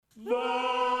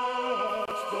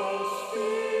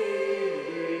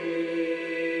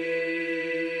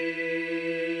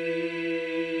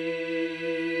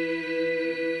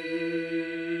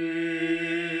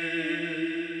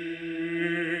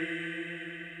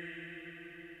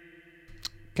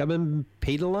Come in,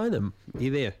 Peter Lynham. Are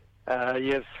you there?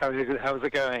 Yes, how's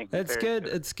it going?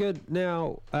 It's good.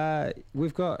 Now,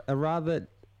 we've got a rather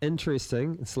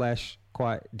interesting /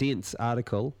 quite dense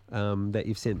article that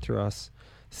you've sent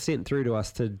through to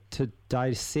us to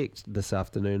dissect this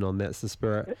afternoon on That's the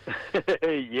Spirit.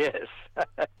 Yes,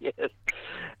 yes.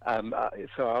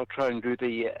 So I'll try and do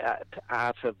the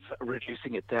art of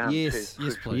reducing it down. Yes,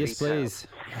 please.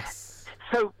 Yes.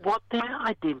 So what they're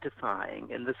identifying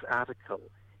in this article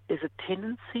is a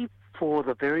tendency for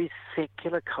the very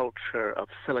secular culture of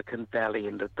Silicon Valley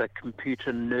and the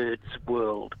computer nerds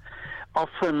world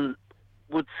often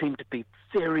would seem to be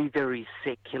very, very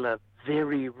secular,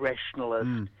 very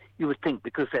rationalist. You would think,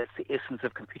 because that's the essence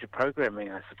of computer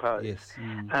programming, I suppose. Yes.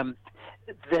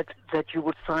 That you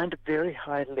would find a very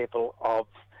high level of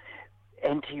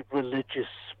anti-religious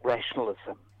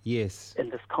rationalism. Yes. In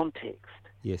this context.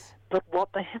 Yes. But what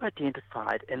they have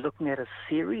identified in looking at a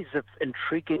series of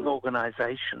intriguing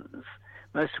organizations,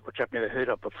 most of which I've never heard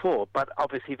of before, but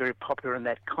obviously very popular in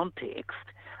that context,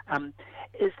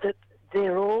 is that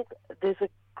there's a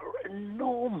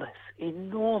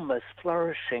enormous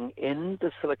flourishing in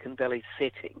the Silicon Valley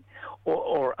setting,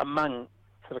 or among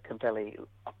Silicon Valley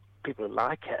people who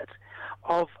like it,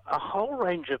 of a whole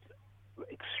range of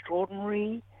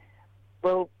extraordinary,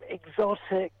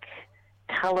 exotic,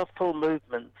 colourful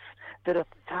movements that are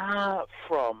far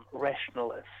from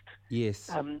rationalist. Yes.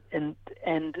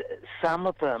 And some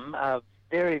of them are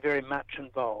very, very much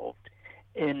involved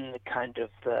in kind of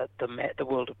the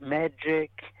world of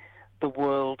magic, the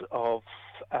world of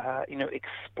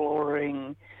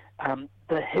exploring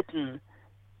the hidden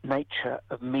nature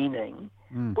of meaning,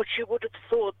 which you would have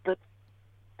thought that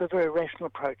the very rational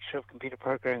approach of computer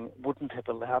programming wouldn't have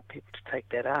allowed people to take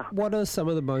that up. What are some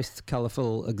of the most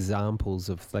colourful examples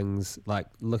of things like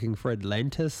looking for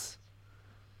Atlantis?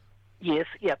 Yes,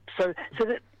 yeah. So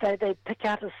that they pick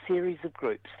out a series of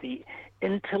groups. The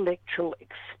Intellectual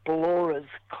Explorers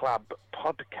Club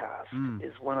podcast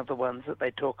is one of the ones that they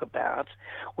talk about,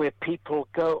 where people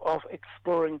go off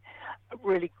exploring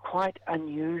really quite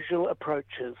unusual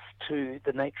approaches to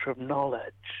the nature of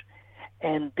knowledge.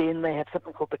 And then they have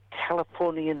something called the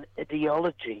Californian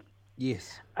ideology.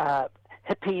 Yes.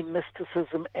 Hippie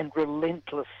mysticism and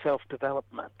relentless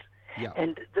self-development. Yeah.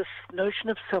 And this notion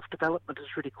of self-development is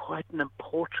really quite an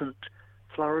important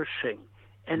flourishing.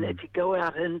 And if you go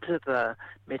out into the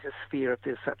metasphere, if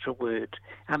there's such a word,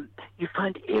 you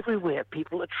find everywhere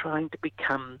people are trying to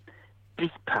become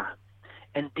deeper.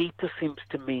 And deeper seems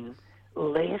to mean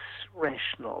less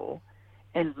rational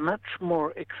and much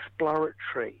more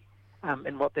exploratory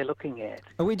in what they're looking at.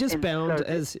 Are we just bound so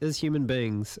as human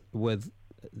beings with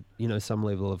some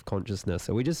level of consciousness?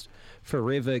 Are we just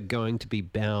forever going to be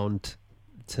bound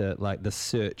to like the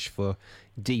search for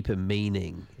deeper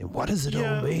meaning? And what does it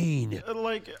all mean?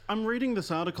 Like, I'm reading this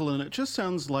article and it just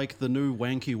sounds like the new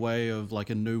wanky way of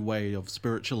like a new way of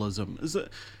spiritualism. Is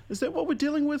that what we're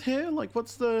dealing with here? Like,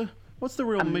 what's the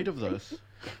real meat of this?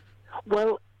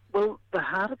 Well, the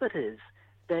heart of it is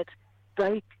that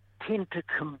they tend to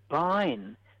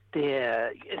combine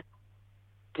their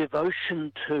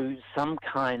devotion to some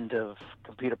kind of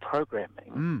computer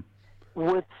programming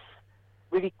with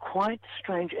really quite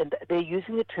strange, and they're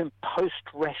using the term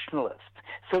post-rationalist.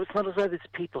 So it's not as though these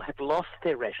people have lost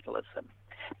their rationalism,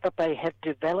 but they have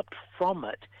developed from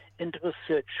it into a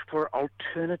search for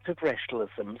alternative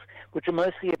rationalisms, which are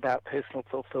mostly about personal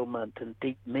fulfillment and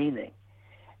deep meaning.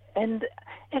 And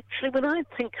actually, when I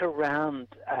think around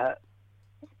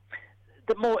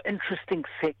the more interesting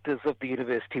sectors of the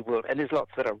university world, and there's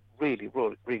lots that are really,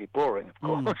 really, really boring, of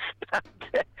course,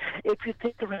 but if you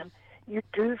think around, you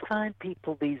do find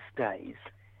people these days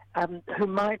who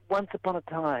might once upon a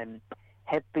time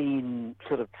have been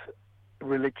sort of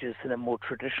religious in a more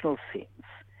traditional sense,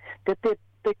 that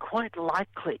they're quite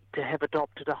likely to have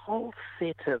adopted a whole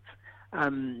set of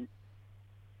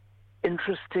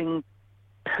interesting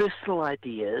personal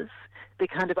ideas, their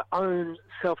kind of own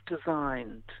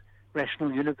self-designed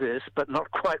rational universe, but not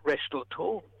quite rational at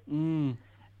all. And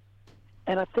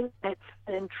I think that's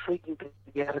an intriguing thing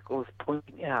the article is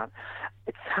pointing out.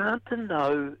 It's hard to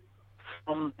know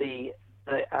from the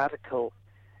article.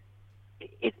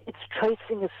 It's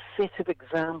tracing a set of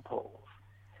examples,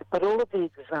 but all of the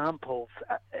examples,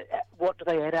 what do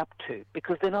they add up to?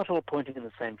 Because they're not all pointing in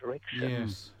the same direction.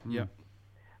 Yes. Yeah.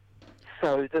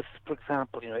 So this, for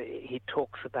example, he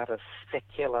talks about a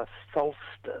secular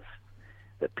solstice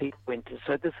that people went to.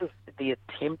 So this is the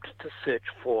attempt to search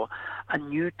for a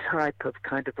new type of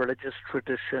kind of religious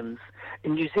traditions.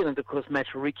 In New Zealand, of course,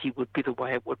 Matariki would be the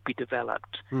way it would be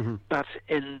developed. Mm-hmm. But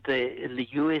in the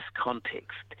US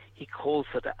context, he calls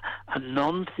it a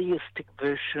non-theistic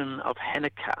version of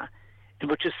Hanukkah, in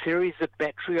which a series of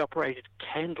battery-operated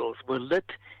candles were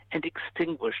lit and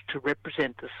extinguished to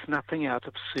represent the snuffing out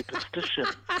of superstition.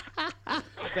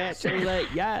 Battery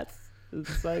lit, yes.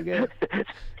 It's so good.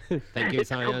 Thank you,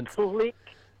 science.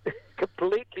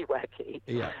 Completely wacky.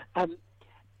 Yeah.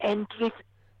 And yet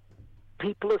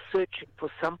people are searching for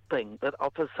something that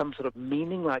offers some sort of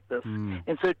meaning like this.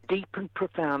 And so deep and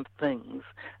profound things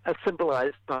are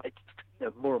symbolized by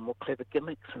more and more clever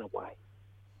gimmicks in a way.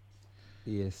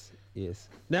 Yes, yes.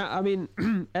 Now, I mean,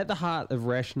 at the heart of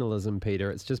rationalism, Peter,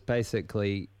 it's just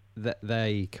basically that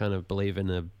they kind of believe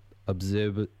in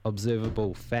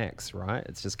observable facts, right?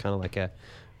 It's just kind of like a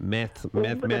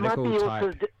mathematical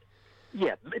type.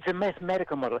 It's a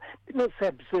mathematical model. Let's say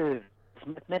observed.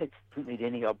 Mathematics doesn't need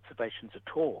any observations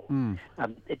at all.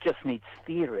 It just needs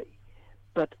theory.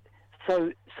 But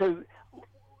so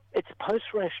it's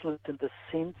post-rationalist in the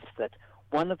sense that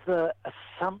one of the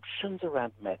assumptions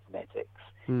around mathematics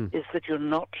is that you're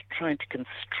not trying to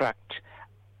construct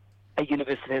a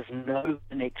universe that has no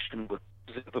connection with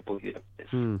observable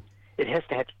universe. It has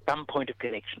to have some point of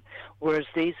connection. Whereas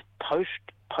these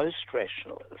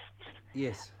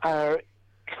post-rationalists are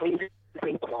clearly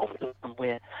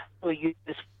somewhere where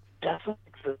this doesn't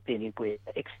exist anywhere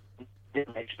except in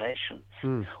imagination.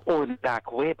 Or in the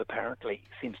dark web, apparently,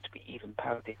 seems to be even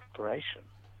part of the exploration.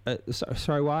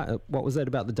 Sorry, why? What was that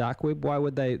about the dark web? Why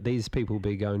would these people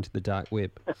be going to the dark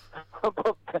web?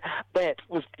 That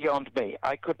was beyond me.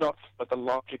 I could not follow the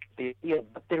logic of the idea,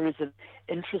 but there is an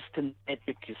interest in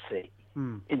magic, you see,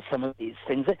 in some of these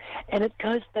things. And it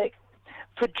goes back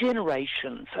for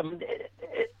generations. I mean,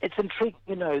 it's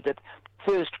intriguing, that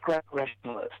first great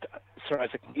rationalist, Sir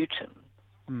Isaac Newton,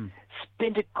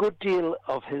 spent a good deal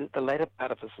of the later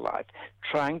part of his life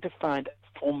trying to find a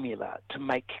formula to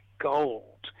make gold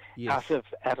out of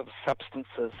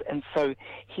substances, and so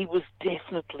he was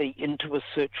definitely into a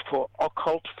search for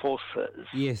occult forces,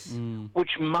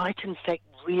 which might in fact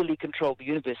really control the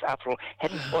universe. After all, it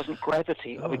wasn't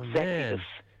gravity of exactly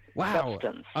this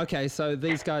substance. Okay, so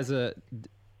these guys are.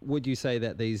 Would you say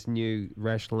that these new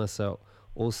rationalists are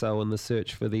also in the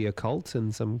search for the occult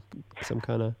and some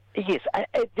kind of? Yes,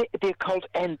 the occult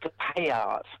and the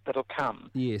payout that'll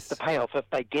come. Yes, the payoff if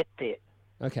they get there.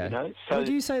 Okay. So would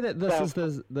you say that this is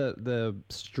the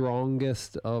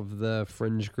strongest of the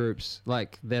fringe groups,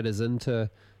 like that is into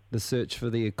the search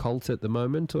for the occult at the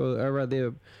moment, or are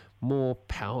there more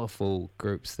powerful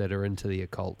groups that are into the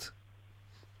occult?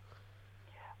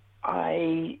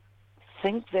 I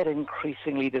think that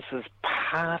increasingly this is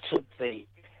part of the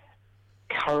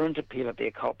current appeal of the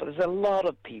occult, but there's a lot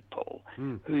of people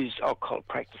whose occult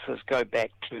practices go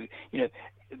back to,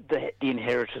 the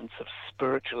inheritance of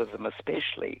spiritualism,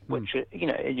 especially, which, in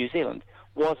New Zealand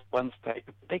was one stage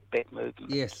of the big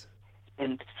movement. Yes.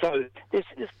 And so there's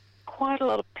quite a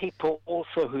lot of people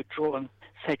also who draw on,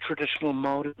 say, traditional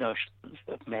Māori notions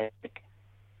of magic.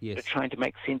 Yes. They're trying to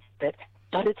make sense of that.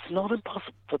 But it's not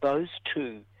impossible for those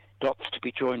two dots to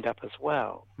be joined up as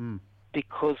well,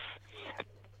 because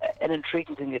an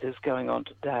intriguing thing that is going on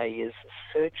today is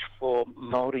search for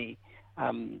Māori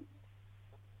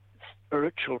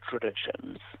spiritual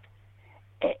traditions,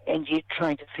 and yet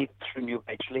trying to see it through New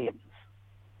Age lens.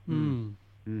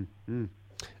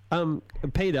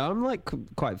 Peter, I'm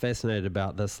quite fascinated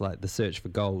about this, like the search for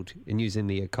gold and using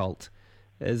the occult.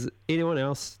 Is anyone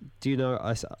else? Do you know?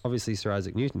 Obviously, Sir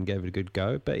Isaac Newton gave it a good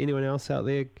go, but anyone else out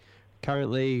there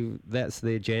currently that's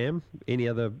their jam? Any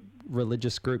other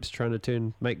religious groups trying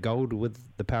to make gold with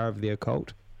the power of the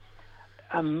occult?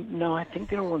 No, I think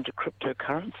they're all into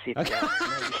cryptocurrency. Okay.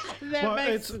 That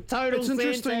makes total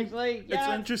sense, actually. Yeah.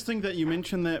 It's interesting that you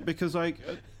mentioned that, because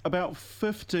about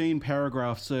 15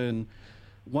 paragraphs in,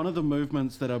 one of the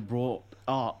movements that are brought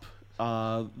up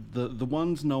are the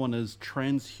ones known as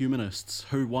transhumanists,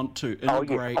 who want to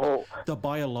integrate the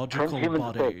biological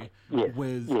body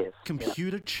with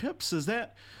computer chips. Is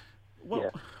that...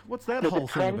 What's that whole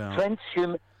thing about?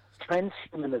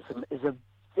 Transhumanism is a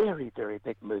very, very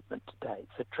big movement today.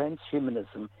 So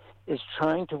transhumanism is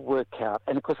trying to work out,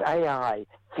 and of course AI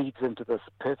feeds into this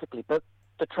perfectly, but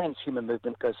the transhuman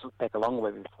movement goes back a long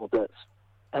way before this.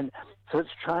 And so it's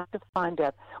trying to find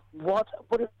out what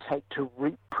would it take to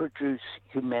reproduce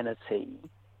humanity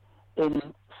in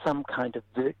some kind of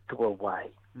virtual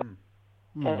way.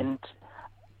 And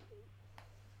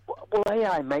well,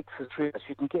 AI makes it real,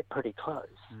 you can get pretty close.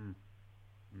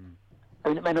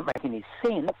 mean, it may not make any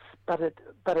sense, but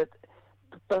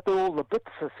all the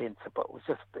bits are sensible. It's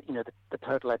just that, the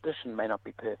total addition may not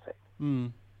be perfect.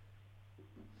 Mm.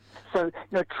 So,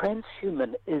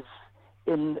 transhuman is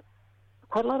in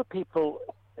quite a lot of people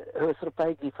who are sort of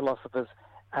vaguely philosophers,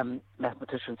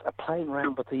 mathematicians, are playing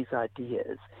around with these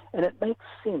ideas, and it makes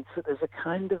sense that there's a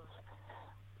kind of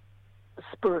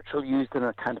spiritual, used in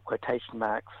a kind of quotation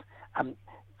marks,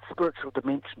 spiritual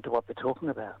dimension to what they're talking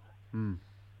about. Mm.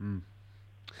 Mm.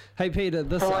 Hey, Peter,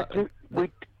 this... So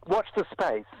we watch the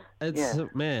space. It's,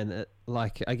 man,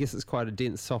 I guess it's quite a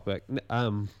dense topic.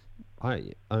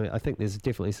 I think there's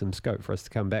definitely some scope for us to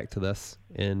come back to this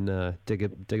and dig a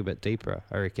bit deeper,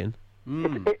 I reckon.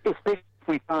 Especially if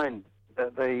we find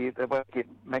the way to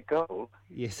make gold.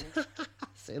 Yes,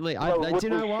 certainly. Do you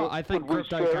know what? I think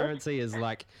cryptocurrency is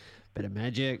like a bit of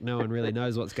magic. No one really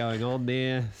knows what's going on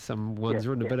there. Someone's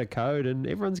written a bit of code and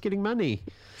everyone's getting money.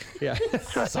 Yeah,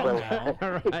 somehow.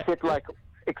 Right.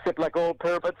 Except like all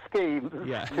pyramid schemes.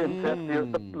 Yeah.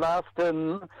 The last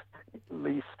and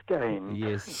least game.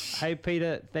 Yes. Hey,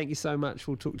 Peter, thank you so much.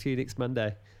 We'll talk to you next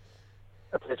Monday.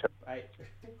 A pleasure. Bye.